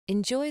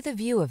Enjoy the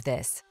view of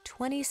this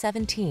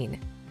 2017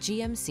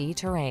 GMC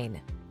Terrain.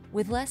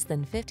 With less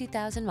than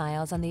 50,000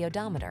 miles on the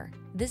odometer,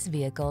 this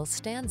vehicle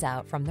stands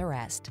out from the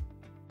rest.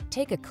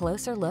 Take a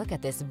closer look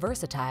at this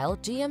versatile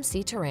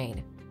GMC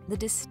Terrain, the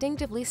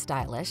distinctively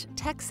stylish,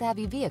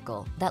 tech-savvy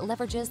vehicle that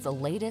leverages the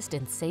latest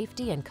in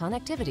safety and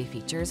connectivity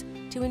features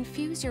to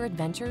infuse your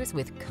adventures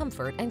with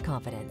comfort and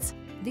confidence.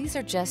 These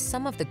are just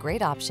some of the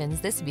great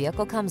options this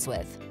vehicle comes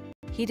with: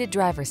 heated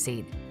driver's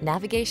seat,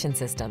 navigation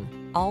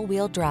system,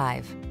 all-wheel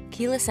drive,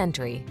 keyless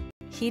entry,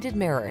 heated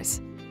mirrors,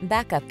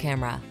 backup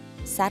camera,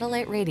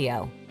 satellite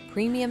radio,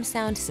 premium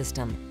sound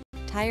system,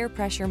 tire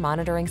pressure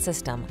monitoring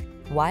system,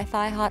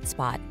 Wi-Fi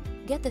hotspot.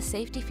 Get the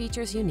safety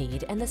features you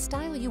need and the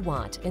style you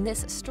want in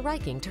this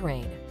striking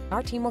Terrain.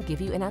 Our team will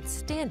give you an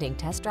outstanding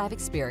test drive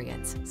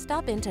experience.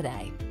 Stop in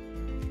today.